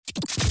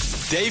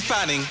Dave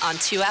Fanning on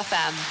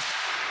 2FM.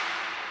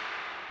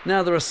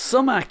 Now, there are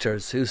some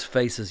actors whose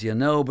faces you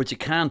know, but you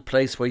can't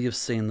place where you've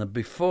seen them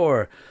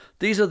before.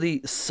 These are the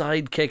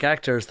sidekick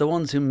actors, the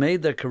ones who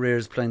made their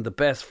careers playing the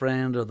best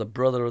friend or the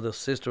brother or the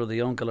sister or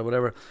the uncle or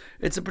whatever.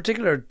 It's a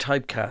particular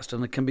typecast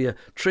and it can be a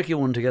tricky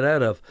one to get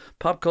out of.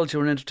 Pop culture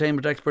and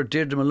entertainment expert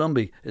Deirdre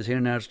Malumbi is here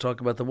now to talk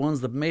about the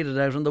ones that made it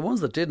out and the ones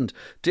that didn't.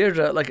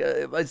 Deirdre,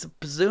 I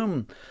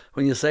presume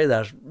when you say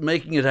that,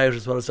 making it out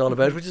is what it's all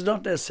about, which is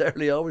not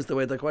necessarily always the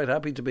way. They're quite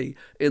happy to be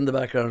in the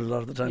background a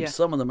lot of the time. Yeah.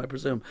 Some of them, I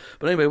presume.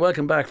 But anyway,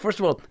 welcome back. First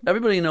of all,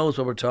 everybody knows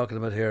what we're talking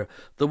about here.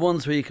 The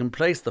ones where you can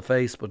place the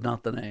face but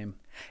not the name.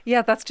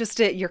 Yeah, that's just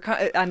it.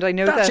 And I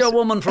know that's your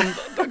woman from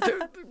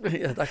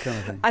yeah, that kind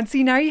of thing. And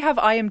see, now you have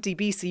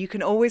IMDb, so you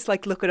can always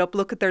look it up,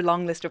 look at their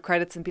long list of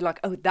credits, and be like,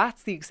 "Oh,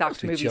 that's the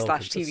exact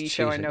movie/TV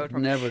show I know it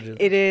from." Never did.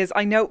 It is.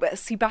 I know.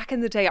 See, back in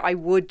the day, I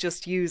would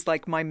just use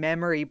my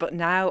memory, but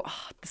now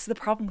this is the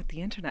problem with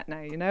the internet.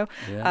 Now,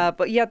 Yeah.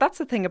 But yeah, that's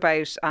the thing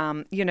about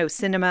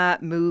cinema,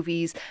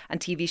 movies,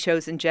 and TV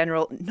shows in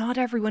general. Not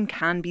everyone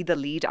can be the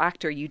lead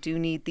actor. You do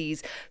need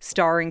these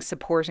starring,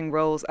 supporting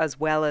roles as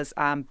well as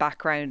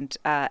background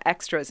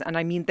extras. And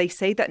I mean, they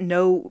say that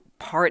no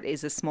part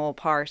is a small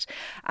part.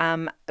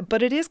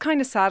 But it is kind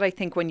of sad, I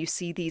think, when you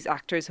see these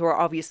actors who are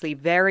obviously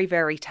very,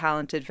 very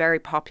talented, very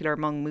popular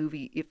among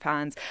movie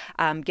fans,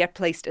 get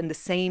placed in the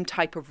same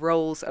type of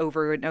roles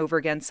over and over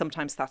again.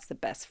 Sometimes that's the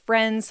best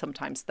friend.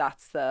 Sometimes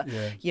that's the,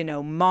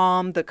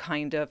 mom, the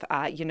kind of,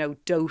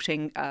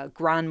 doting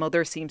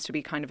grandmother seems to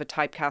be kind of a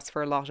typecast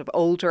for a lot of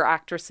older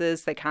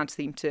actresses. They can't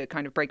seem to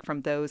kind of break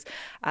from those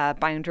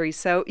boundaries.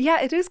 So,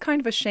 yeah, it is kind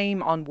of a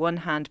shame on one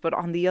hand, but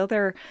on the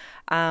other,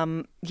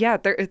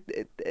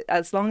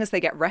 as long as they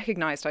get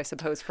recognised, I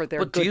suppose, for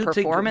their good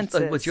performances.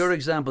 Think, with your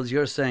examples,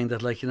 you're saying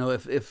that,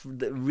 if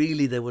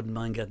really they wouldn't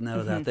mind getting out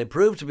of that. They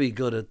prove to be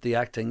good at the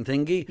acting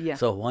thingy,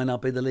 so why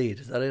not be the lead?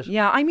 Is that it?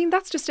 Yeah, I mean,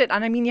 that's just it.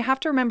 And I mean, you have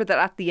to remember that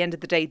at the end of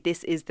the day,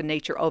 this is the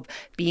nature of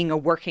being a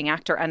working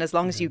actor. And as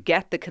long as you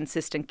get the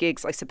consistent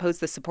gigs, I suppose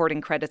the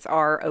supporting credits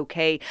are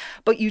okay.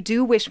 But you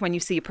do wish, when you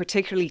see a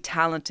particularly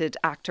talented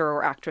actor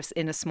or actress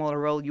in a smaller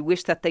role, you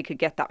wish that they could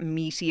get that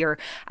meatier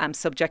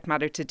subject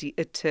matter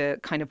to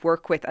kind of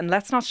work with. And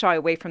let's not shy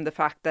away from the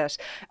fact that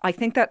I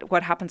think that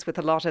what happens with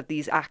a lot of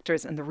these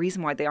actors, and the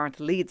reason why they aren't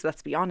the leads,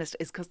 let's be honest,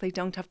 is because they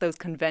don't have those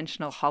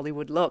conventional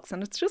Hollywood looks,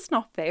 and it's just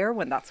not fair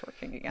when that's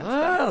working against them.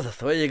 Well, that's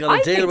the way you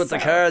got to deal with the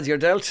cards you're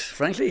dealt,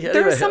 frankly. Anyway,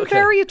 there are some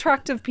very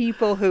attractive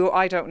people who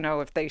I don't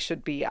know if they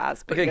should be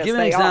as big as they are. Okay, give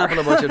me an example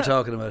of what you're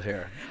talking about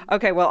here.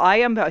 Okay, well, I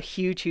am a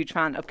huge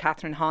fan of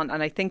Kathryn Hahn,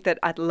 and I think that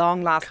at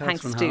long last,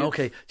 thanks to...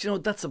 Okay, do you know,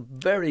 that's a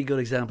very good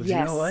example.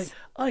 Yes. You know,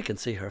 I can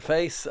see her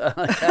face.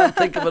 I can't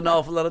think of an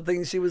awful lot of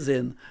things she was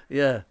in.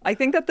 Yeah. I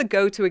think that the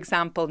go-to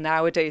example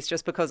nowadays,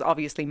 just because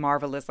obviously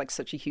Marvel is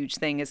such a huge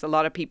thing, is a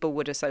lot of people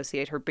would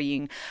associate her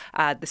being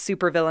the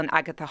supervillain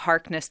Agatha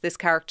Harkness. This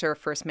character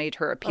first made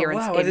her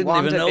appearance in WandaVision. I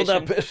didn't even know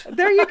that bit.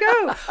 There you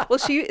go. Well,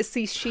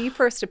 she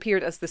first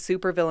appeared as the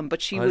supervillain,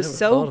 but she was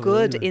so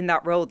good in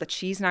that role that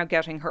she's now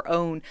getting her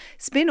own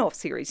spin-off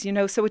series,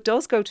 so it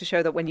does go to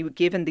show that when you're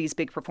given these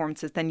big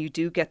performances, then you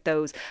do get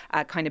those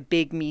kind of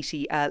big,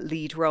 meaty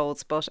lead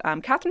roles. But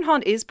Kathryn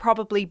Hahn is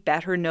probably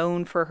better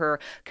known for her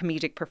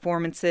comedic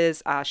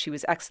performances. She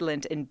was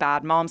excellent in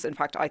Bad Moms. In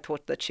fact, I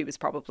thought that she was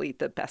probably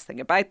the best thing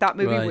about that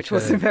movie, which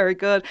wasn't very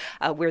good.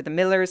 We're the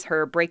Millers.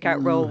 Her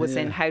breakout role was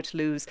in How to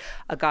Lose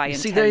a Guy in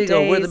 10 Days. There you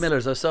go. We're the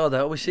Millers. I saw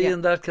that. Was she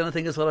in that kind of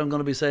thing? Is what I'm going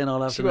to be saying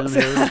all afternoon.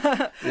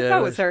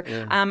 That was her.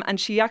 Yeah. And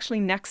she actually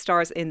next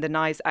stars in the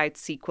Knives Out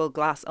sequel,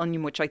 Glass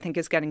Onion, which I think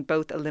is getting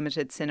both a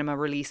limited cinema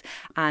release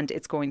and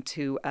it's going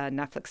to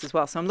Netflix as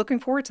well. So I'm looking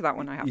forward to that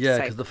one, I have to say. Yeah,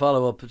 because the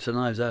follow-up to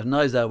Knives Out.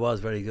 Knives Out was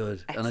very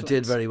good. Excellent. And it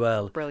did very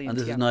well. Brilliant. And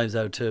this is Knives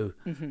Out too.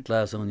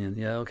 Glass Onion.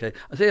 Yeah, okay.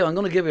 I tell you, I'm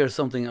going to give you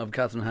something of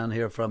Kathryn Hahn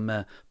here from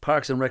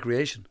Parks and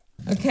Recreation.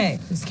 Okay,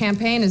 this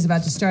campaign is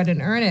about to start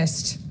in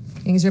earnest.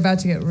 Things are about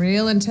to get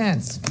real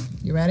intense.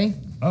 You ready?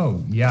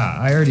 Oh, yeah.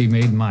 I already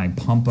made my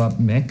pump-up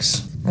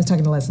mix. I was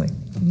talking to Leslie.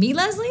 Me,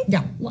 Leslie?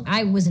 Yeah. Well,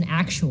 I was an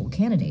actual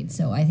candidate,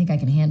 so I think I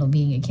can handle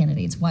being a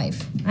candidate's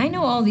wife. I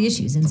know all the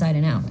issues inside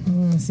and out.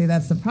 See,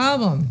 that's the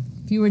problem.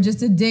 If you were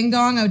just a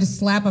ding-dong, I would just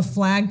slap a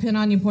flag pin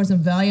on you, pour some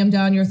Valium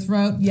down your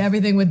throat. Yeah,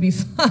 everything would be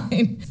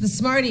fine. It's the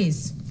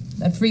smarties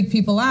that freak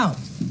people out.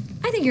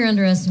 I think you're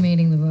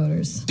underestimating the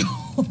voters.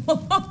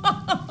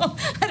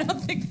 I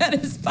don't think that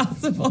is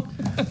possible.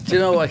 Do you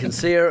know, I can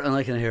see her and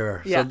I can hear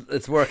her. Yeah. So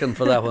it's working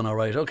for that one, all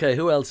right. Okay,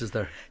 who else is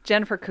there?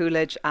 Jennifer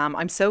Coolidge.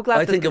 I'm so glad.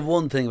 I think of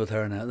one thing with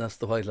her now, that's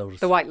the White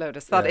Lotus. The White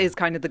Lotus. That is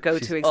kind of the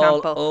go-to she's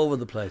example. All over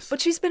the place. But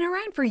she's been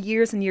around for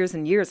years and years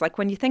and years. Like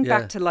when you think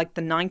back to the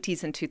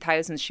 90s and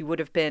 2000s, she would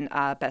have been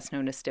best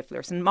known as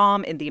Stifler's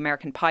Mom in the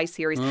American Pie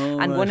series.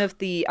 One of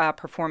the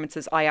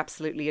performances I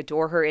absolutely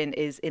adore her in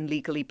is in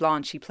Legally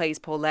Blonde. She plays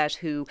Paulette,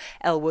 who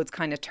Elle Woods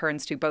kind of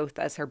turns to both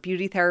as her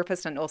beauty therapist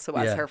therapist and also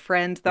as her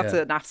friend. That's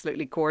an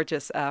absolutely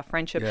gorgeous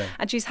friendship. Yeah.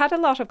 And she's had a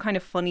lot of kind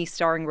of funny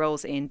starring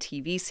roles in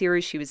TV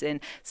series. She was in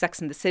Sex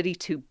and the City,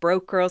 Two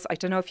Broke Girls. I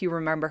don't know if you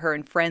remember her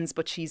in Friends,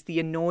 but she's the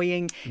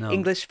annoying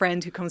English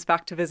friend who comes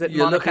back to visit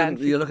Monica.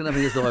 You're looking at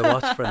me as though I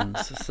watch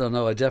Friends. So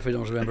no, I definitely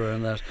don't remember her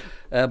in that.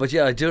 But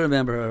yeah, I do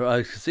remember her.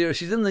 I see her.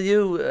 She's in the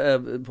new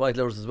White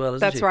Lotus as well,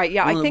 isn't she? That's right.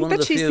 Yeah, I think one of that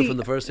the she's few from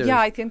the first series. Yeah,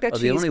 I think that Or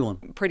she's the only one.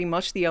 pretty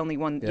much the only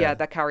one. Yeah,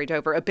 that carried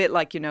over a bit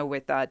like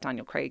with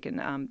Daniel Craig and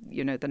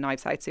the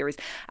Knives Out series.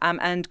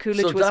 And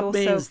Coolidge So was that also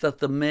means that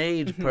the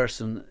maid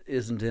person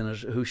isn't in it,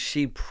 who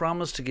she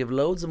promised to give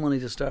loads of money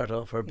to start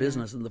off her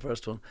business in the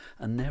first one,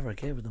 and never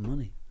gave her the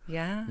money.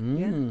 Yeah.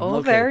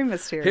 All very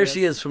mysterious. Here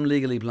she is from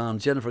Legally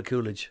Blonde, Jennifer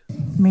Coolidge. I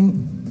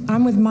mean,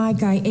 I'm with my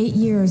guy 8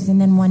 years, and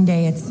then one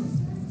day it's,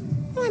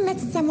 oh, I met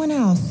someone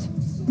else.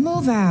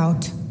 Move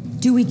out.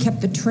 Dewey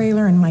kept the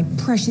trailer and my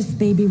precious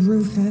baby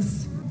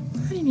Rufus.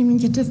 I didn't even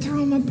get to throw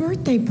him a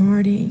birthday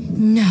party.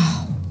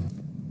 No.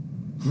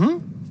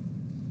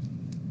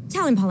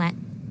 Tell him, Paulette.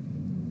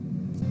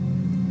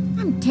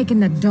 I'm taking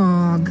the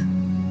dog.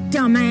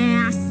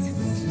 Dumbass.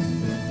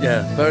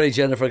 Yeah, very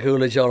Jennifer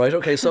Coolidge. All right,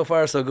 okay, so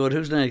far so good.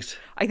 Who's next?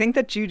 I think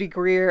that Judy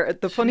Greer,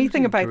 the funny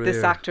thing about this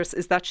Greer. actress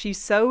is that she's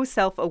so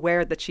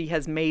self-aware that she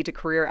has made a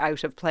career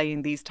out of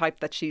playing these type,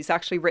 that she's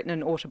actually written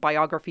an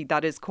autobiography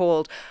that is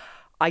called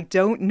I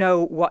Don't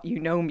Know What You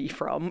Know Me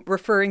From,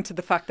 referring to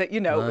the fact that,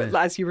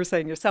 as you were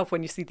saying yourself,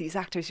 when you see these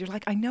actors, you're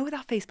like, I know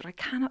that face, but I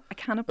cannot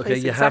place Okay,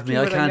 you exactly have me.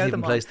 I what can't know even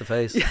them place on. the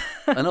face.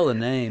 I know the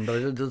name, but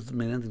it doesn't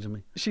mean anything to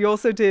me. She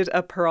also did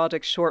a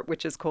parodic short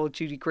which is called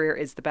Judy Greer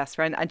is the Best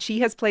Friend, and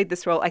she has played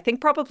this role. I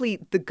think probably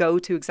the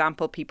go-to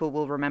example people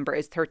will remember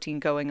is 13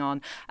 Going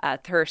on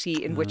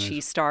 30, in which she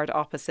starred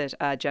opposite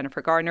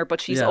Jennifer Garner. But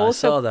she's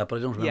also I saw that, but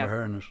I don't remember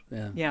her in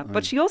it. Yeah,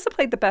 but she also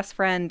played the best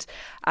friend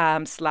 /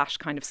 kind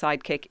of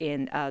sidekick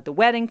in The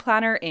Wedding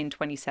Planner, in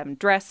 27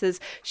 Dresses.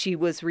 She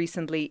was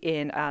recently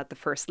in The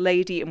First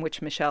Lady, in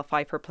which Michelle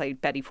Pfeiffer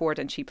played Betty Ford,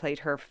 and she played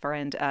her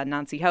friend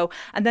Nancy Ho.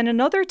 And then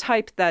another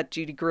type that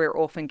Judy Greer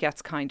often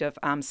gets kind of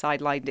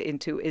sidelined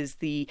into is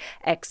the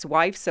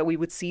ex-wife. So we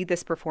would see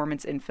this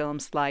performance in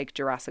films like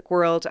Jurassic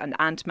World and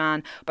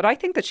Ant-Man. But I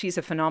think that she's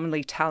a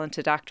phenomenally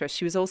talented actress.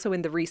 She was also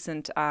in the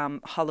recent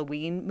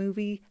Halloween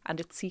movie and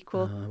its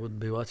sequel. I wouldn't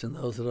be watching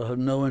those. I have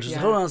no interest.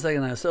 Yeah. Hold on a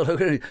second now.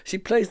 So she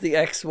plays the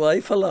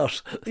ex-wife a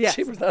lot. Yes.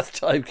 That's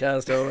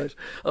typecast, all right.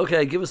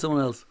 Okay, give us someone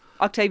else.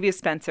 Octavia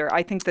Spencer.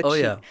 I think that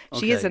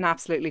she is Okay. an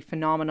absolutely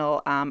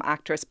phenomenal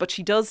actress, but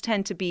she does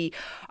tend to be,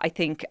 I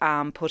think,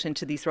 put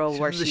into these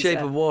roles where The she's Shape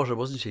of Water,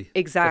 wasn't she?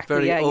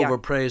 Exactly, That very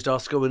overpraised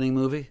Oscar-winning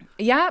movie.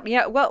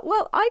 Yeah.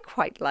 Well, I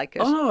quite like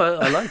it. Oh no,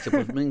 I liked it,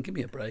 but I mean, give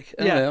me a break.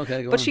 Anyway,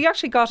 okay, go on. But she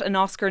actually got an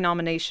Oscar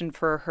nomination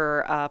for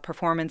her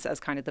performance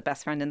as kind of the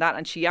best friend in that,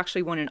 and she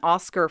actually won an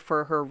Oscar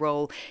for her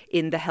role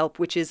in The Help,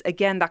 which is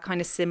again that kind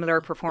of similar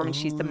performance.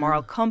 She's the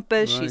moral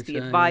compass. Right, she's the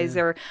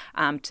advisor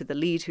to the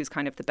lead, who's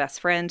kind of the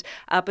best friend.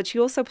 But she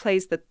also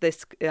plays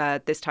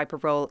this type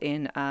of role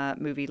in a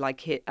movie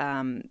like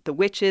The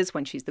Witches,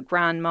 when she's the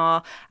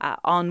grandma,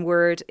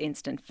 Onward,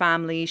 Instant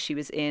Family. She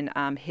was in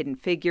Hidden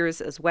Figures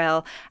as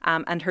well.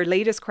 And her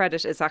latest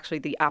credit is actually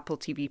the Apple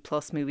TV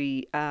Plus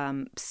movie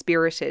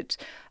Spirited,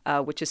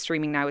 which is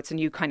streaming now. It's a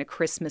new kind of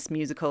Christmas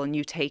musical, a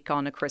new take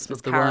on A Christmas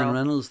It's the Carol. Ryan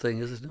Reynolds thing,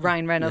 is it?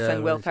 Ryan Reynolds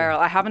and Will Ferrell.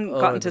 I haven't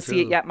gotten to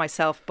see it yet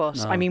myself,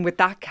 but I mean, with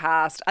that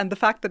cast and the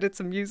fact that it's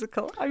a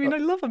musical, I mean, I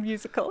love a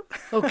musical.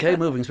 Okay,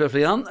 moving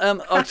swiftly on.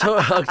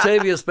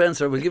 Octavia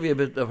Spencer, we'll give you a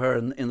bit of her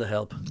in The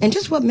Help. And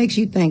just what makes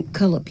you think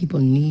colored people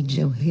need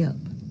your help?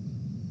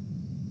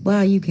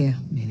 Why you care,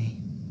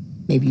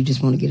 Maybe you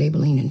just want to get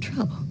Aibileen in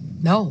trouble.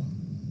 No.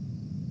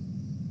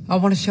 I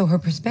want to show her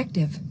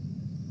perspective,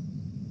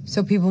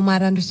 so people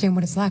might understand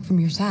what it's like from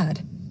your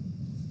side.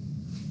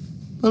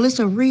 Well, it's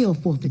a real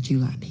 4th of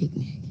July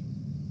picnic.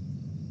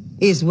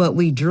 It's what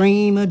we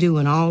dream of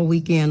doing all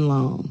weekend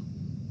long.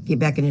 Get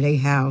back into their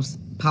house,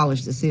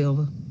 polish the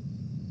silver.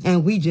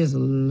 And we just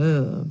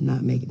love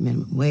not making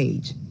minimum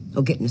wage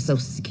or getting the Social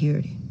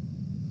Security.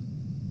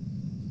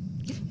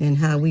 And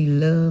how we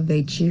love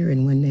they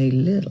cheering when they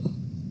little.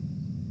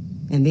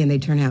 And then they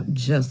turn out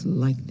just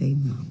like they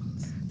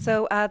mamas.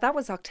 So that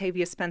was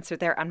Octavia Spencer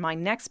there. And my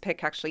next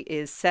pick actually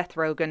is Seth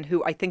Rogen,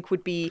 who I think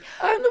would be...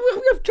 And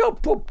we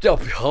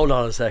have hold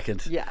on a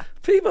second. Yeah.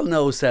 People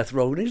know Seth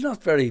Rogen. He's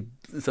not very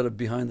sort of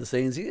behind the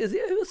scenes.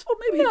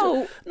 Maybe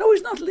No. No,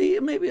 he's not.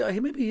 Maybe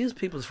he is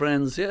people's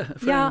friends. Yeah,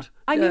 friend. Yeah,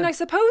 I mean, I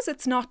suppose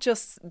it's not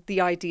just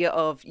the idea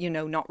of,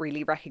 not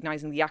really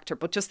recognising the actor,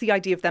 but just the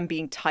idea of them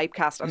being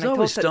typecast. And He's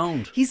always that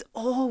stoned. He's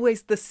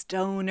always the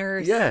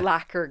stoner,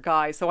 slacker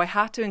guy. So I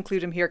had to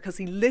include him here because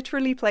he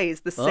literally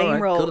plays the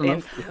same role good in...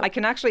 enough, yeah. I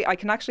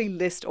can actually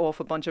list off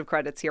a bunch of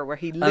credits here where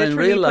he And literally in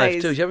real life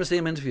plays... too. Did you ever see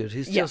him interviewed?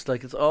 He's just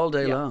like, it's all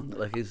day long.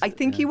 Like I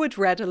think he would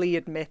readily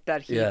admit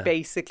that he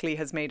basically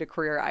has made a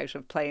career out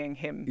of playing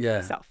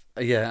himself.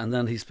 Yeah, and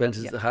then he spent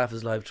half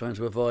his life trying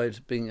to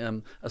avoid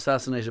being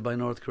assassinated by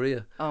North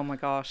Korea. Oh my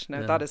gosh,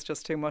 no, that is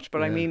just too much.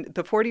 But I mean,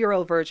 the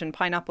 40-year-old virgin,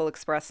 Pineapple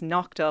Express,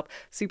 Knocked Up,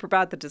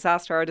 Superbad, The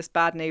Disaster Artist,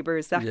 Bad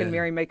Neighbours, Zack and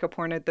Miri Make Up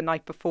Porno the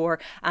Night Before,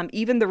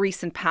 even the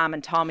recent Pam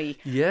and Tommy.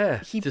 Yeah,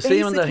 to see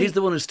him in that, he's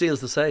the one who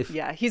steals the safe.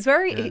 Yeah, he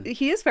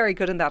is very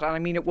good in that. And I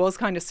mean, it was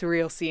kind of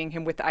surreal seeing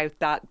him without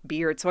that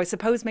beard. So I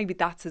suppose maybe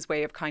that's his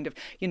way of kind of,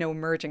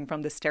 emerging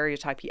from the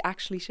stereotype. He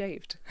actually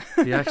shaved.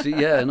 He actually,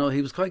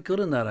 he was quite good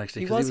in that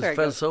actually. Because he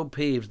felt so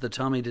peeved that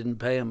Tommy didn't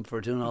pay him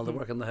for doing all the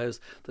work in the house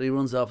that he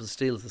runs off and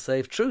steals the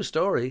safe. True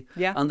story.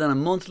 Yeah. And then a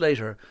month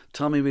later,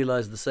 Tommy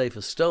realised the safe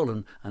is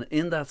stolen, and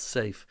in that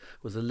safe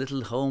was a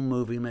little home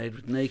movie made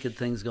with naked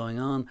things going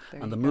on,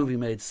 and the movie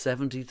made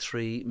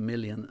 73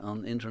 million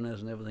on internet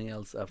and everything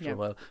else after a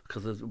while,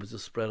 because it was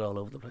just spread all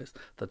over the place.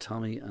 The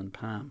Tommy and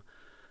Pam.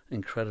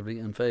 Incredibly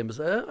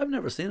infamous. I've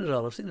never seen it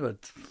all. I've seen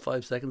about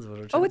 5 seconds of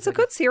it. Oh, it's a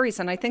good series,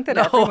 and I think that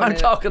I'm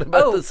talking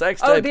about the sex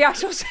tape. Oh, the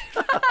actual.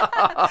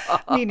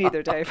 Me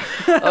neither, Dave.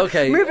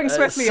 Okay. Moving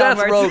swiftly Seth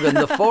onwards. Rogen,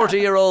 the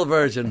 40-year-old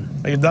virgin.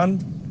 Are you done?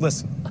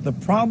 Listen, the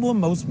problem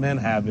most men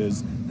have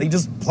is they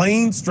just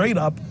plain straight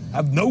up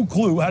have no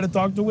clue how to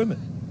talk to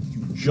women.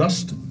 You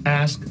just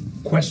ask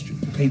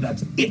questions, okay?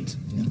 That's it.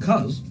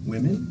 Because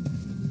women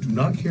do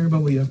not care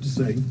about what you have to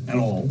say at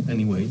all,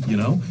 anyway,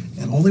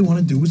 and all they want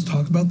to do is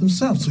talk about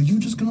themselves. So you're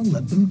just going to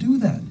let them do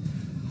that,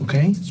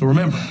 okay? So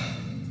remember,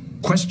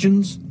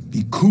 questions,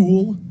 be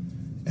cool,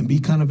 and be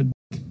kind of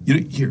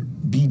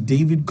be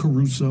David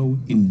Caruso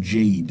in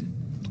Jade.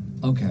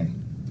 Okay.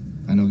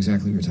 I know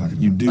exactly what you're talking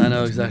about. You do. I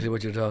know exactly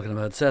what you're talking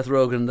about. Seth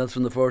Rogen, that's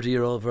from the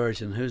 40-year-old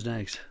virgin. Who's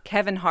next?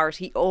 Kevin Hart.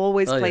 He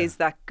always plays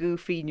that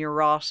goofy,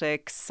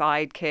 neurotic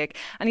sidekick,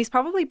 and he's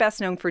probably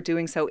best known for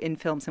doing so in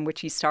films in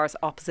which he stars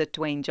opposite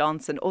Dwayne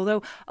Johnson,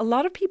 although a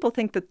lot of people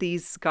think that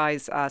these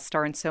guys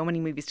star in so many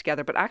movies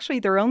together, but actually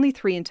there are only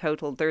 3 in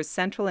total. There's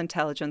Central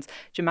Intelligence,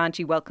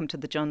 Jumanji, Welcome to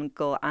the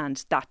Jungle,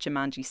 and that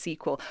Jumanji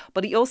sequel.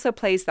 But he also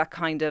plays that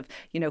kind of,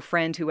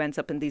 friend who ends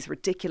up in these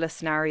ridiculous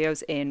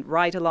scenarios in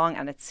Ride Along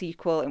and its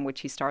sequel, in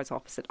which he stars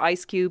opposite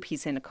Ice Cube.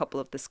 He's in a couple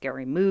of the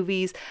Scary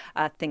Movies,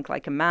 Think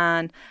Like a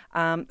Man.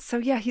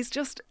 He's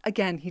just,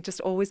 again, he just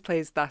always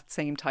plays that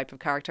same type of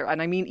character. And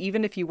I mean,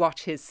 even if you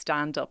watch his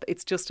stand-up,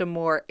 it's just a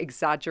more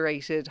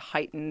exaggerated,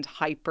 heightened,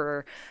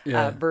 hyper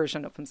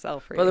version of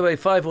himself, really. By the way,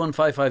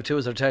 51552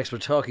 is our text. We're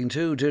talking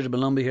to Deirdre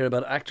Malumbi here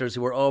about actors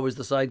who were always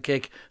the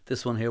sidekick.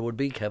 This one here would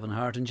be Kevin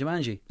Hart in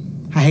Jumanji.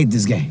 I hate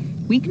this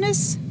game.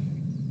 Weakness?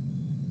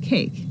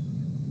 Cake.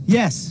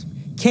 Yes,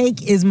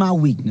 cake is my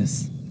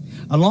weakness,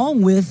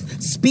 along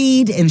with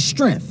speed and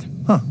strength.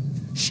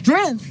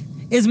 Strength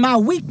is my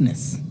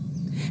weakness.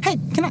 Hey,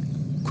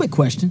 quick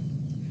question.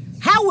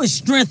 How is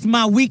strength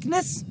my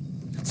weakness?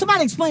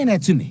 Somebody explain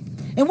that to me.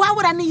 And why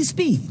would I need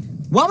speed?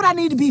 Why would I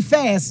need to be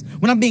fast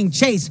when I'm being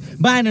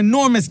chased by an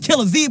enormous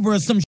killer zebra or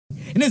some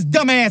shit in this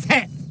dumbass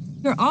hat?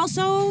 You're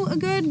also a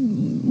good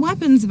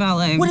weapons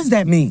valet. What does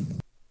that mean?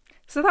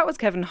 So that was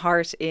Kevin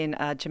Hart in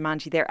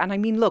Jumanji there. And I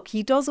mean, look,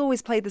 he does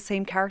always play the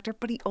same character,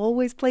 but he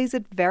always plays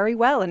it very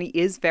well. And he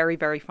is very,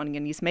 very funny.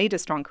 And he's made a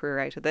strong career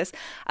out of this.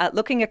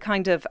 Looking at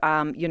kind of,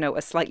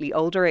 a slightly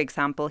older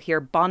example here,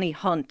 Bonnie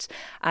Hunt.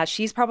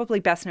 She's probably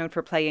best known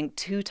for playing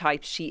 2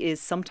 types. She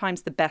is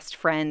sometimes the best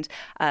friend,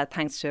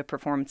 thanks to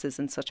performances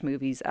in such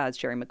movies as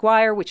Jerry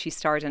Maguire, which she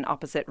starred in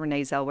opposite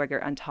Renee Zellweger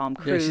and Tom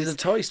Cruise. Yeah, she's a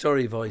Toy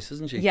Story voice,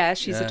 isn't she? Yeah,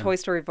 she's a Toy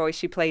Story voice.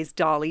 She plays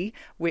Dolly,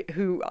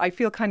 who I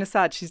feel kind of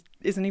sad. She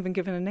isn't even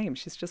given a name.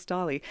 She's just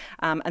Dolly.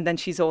 And then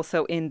she's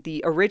also in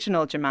the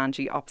original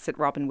Jumanji opposite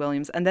Robin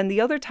Williams. And then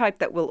the other type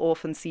that we'll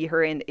often see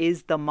her in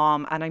is the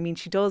mom. And I mean,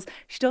 she does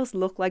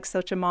look like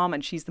such a mom.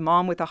 And she's the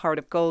mom with a heart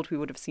of gold. We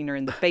would have seen her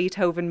in the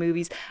Beethoven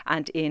movies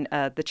and in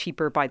the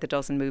Cheaper by the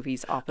Dozen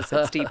movies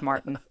opposite Steve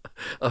Martin.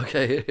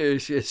 Okay,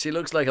 she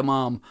looks like a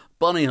mom.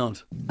 Bonnie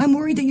Hunt. I'm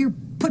worried that you're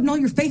putting all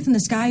your faith in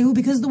this guy who,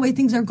 because of the way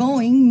things are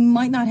going,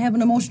 might not have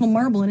an emotional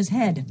marble in his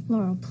head.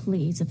 Laurel,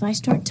 please, if I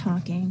start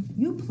talking...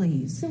 You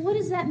please. So what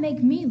does that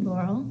make me,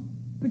 Laurel?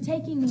 For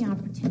taking the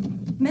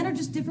opportunity. Men are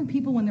just different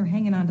people when they're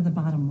hanging on to the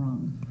bottom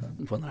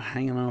rung. When they're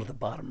hanging on to the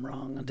bottom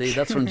rung. Indeed,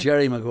 that's from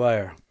Jerry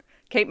Maguire.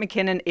 Kate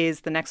McKinnon is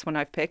the next one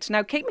I've picked.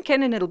 Now, Kate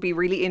McKinnon, it'll be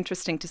really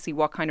interesting to see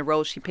what kind of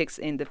role she picks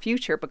in the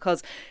future,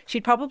 because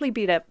she'd probably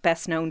be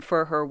best known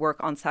for her work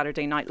on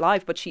Saturday Night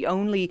Live, but she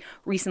only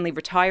recently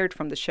retired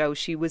from the show.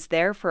 She was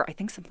there for, I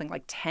think, something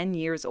like 10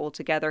 years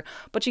altogether,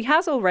 but she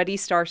has already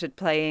started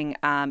playing,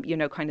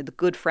 kind of the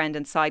good friend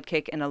and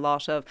sidekick in a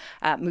lot of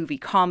movie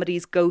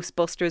comedies.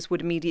 Ghostbusters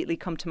would immediately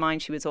come to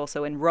mind. She was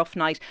also in Rough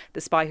Night,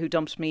 The Spy Who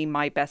Dumped Me,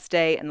 My Best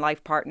Day, and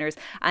Life Partners.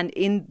 And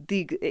in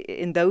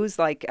those,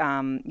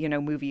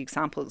 movie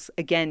examples.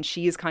 Again,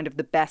 she is kind of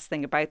the best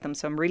thing about them.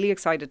 So I'm really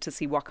excited to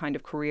see what kind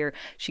of career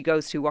she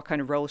goes to, what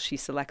kind of roles she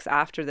selects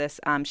after this.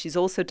 She's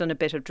also done a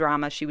bit of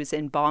drama. She was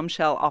in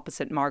Bombshell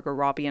opposite Margot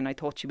Robbie, and I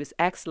thought she was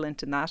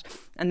excellent in that.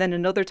 And then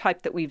another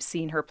type that we've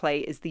seen her play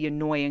is the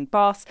annoying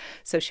boss.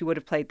 So she would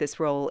have played this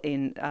role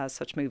in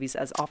such movies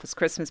as Office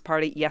Christmas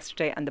Party,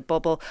 Yesterday, and The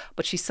Bubble.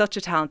 But she's such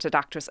a talented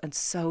actress and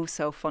so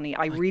funny.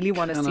 I really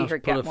want to see her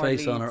get more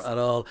leads. Put a face on her at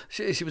all.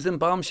 She was in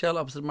Bombshell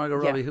opposite Margot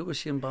Robbie. Who was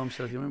she in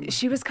Bombshell? Do you remember?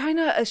 She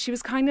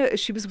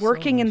was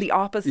working in the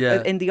office,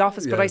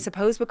 but I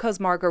suppose because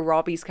Margot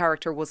Robbie's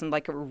character wasn't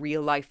like a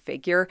real life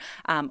figure,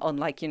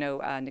 unlike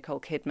Nicole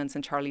Kidman's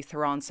and Charlize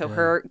Theron. So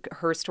her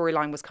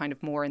storyline was kind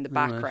of more in the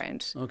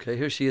background. Okay,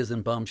 here she is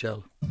in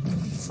Bombshell.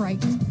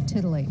 Frightened,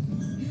 titillate.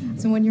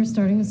 So when you're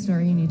starting a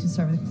story, you need to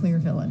start with a clear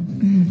villain.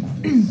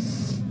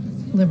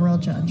 Liberal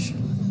judge,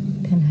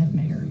 pinhead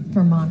mayor,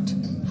 Vermont,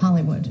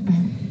 Hollywood.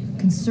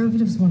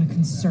 Conservatives want to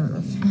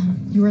conserve.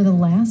 You are the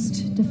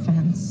last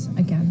defense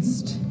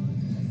against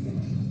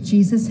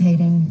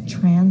Jesus-hating,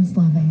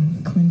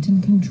 trans-loving,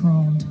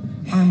 Clinton-controlled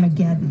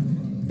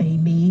Armageddon,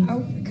 baby.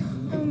 Oh,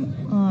 come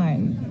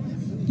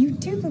on. You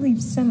do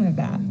believe some of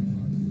that,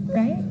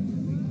 right?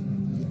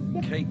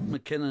 Kate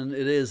McKinnon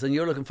it is, and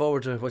you're looking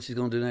forward to what she's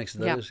going to do next.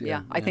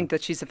 Yeah. I think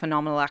that she's a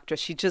phenomenal actress.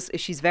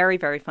 She's very,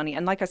 very funny,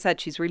 and like I said,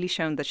 she's really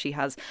shown that she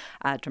has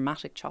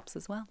dramatic chops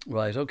as well.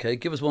 Right, okay,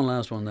 give us one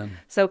last one then.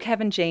 So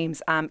Kevin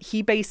James,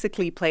 he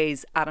basically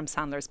plays Adam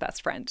Sandler's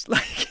best friend,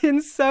 like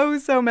in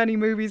so many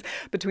movies,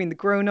 between the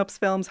Grown Ups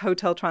films,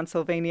 Hotel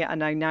Transylvania,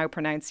 and I Now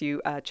Pronounce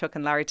You, Chuck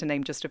and Larry, to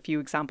name just a few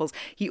examples.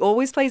 He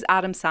always plays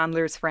Adam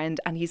Sandler's friend,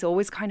 and he's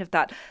always kind of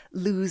that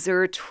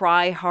loser,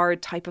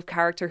 try-hard type of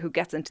character who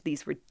gets into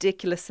these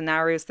ridiculous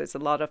scenarios. There's a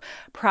lot of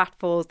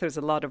pratfalls, there's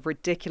a lot of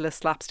ridiculous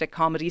slapstick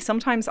comedy.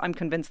 Sometimes I'm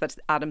convinced that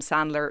Adam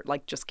Sandler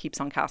just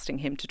keeps on casting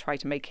him to try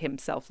to make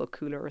himself look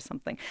cooler or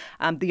something.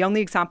 The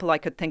only example I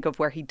could think of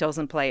where he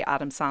doesn't play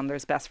Adam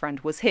Sandler's best friend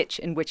was Hitch,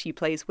 in which he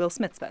plays Will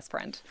Smith's best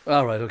friend.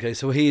 All right, okay,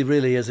 so he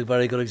really is a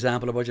very good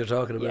example of what you're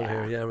talking about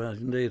here. Yeah, right,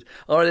 indeed.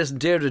 All right, listen,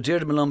 Deirdre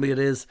Malumbi it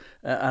is,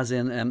 as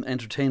in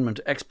entertainment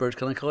expert.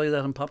 Can I call you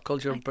that in pop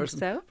culture person?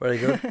 So. Very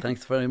good,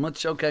 thanks very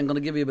much. Okay, I'm going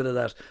to give you a bit of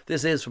that.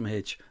 This is from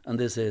Hitch, and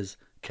this is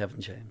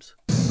Kevin James.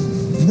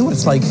 You know what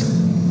it's like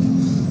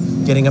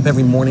getting up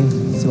every morning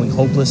feeling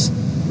hopeless,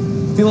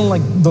 feeling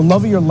like the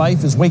love of your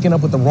life is waking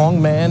up with the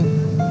wrong man,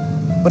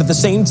 but at the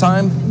same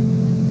time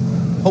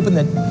hoping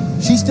that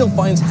she still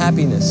finds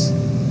happiness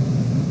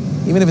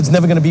even if it's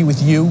never going to be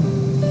with you.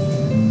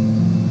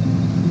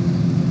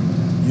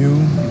 You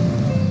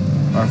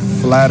are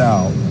flat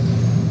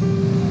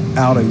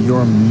out of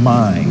your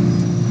mind.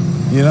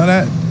 You know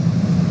that?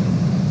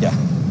 Yeah.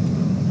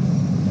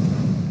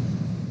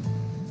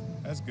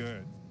 That's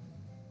good.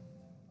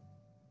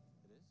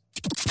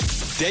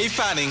 Dave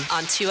Fanning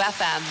on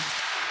 2FM.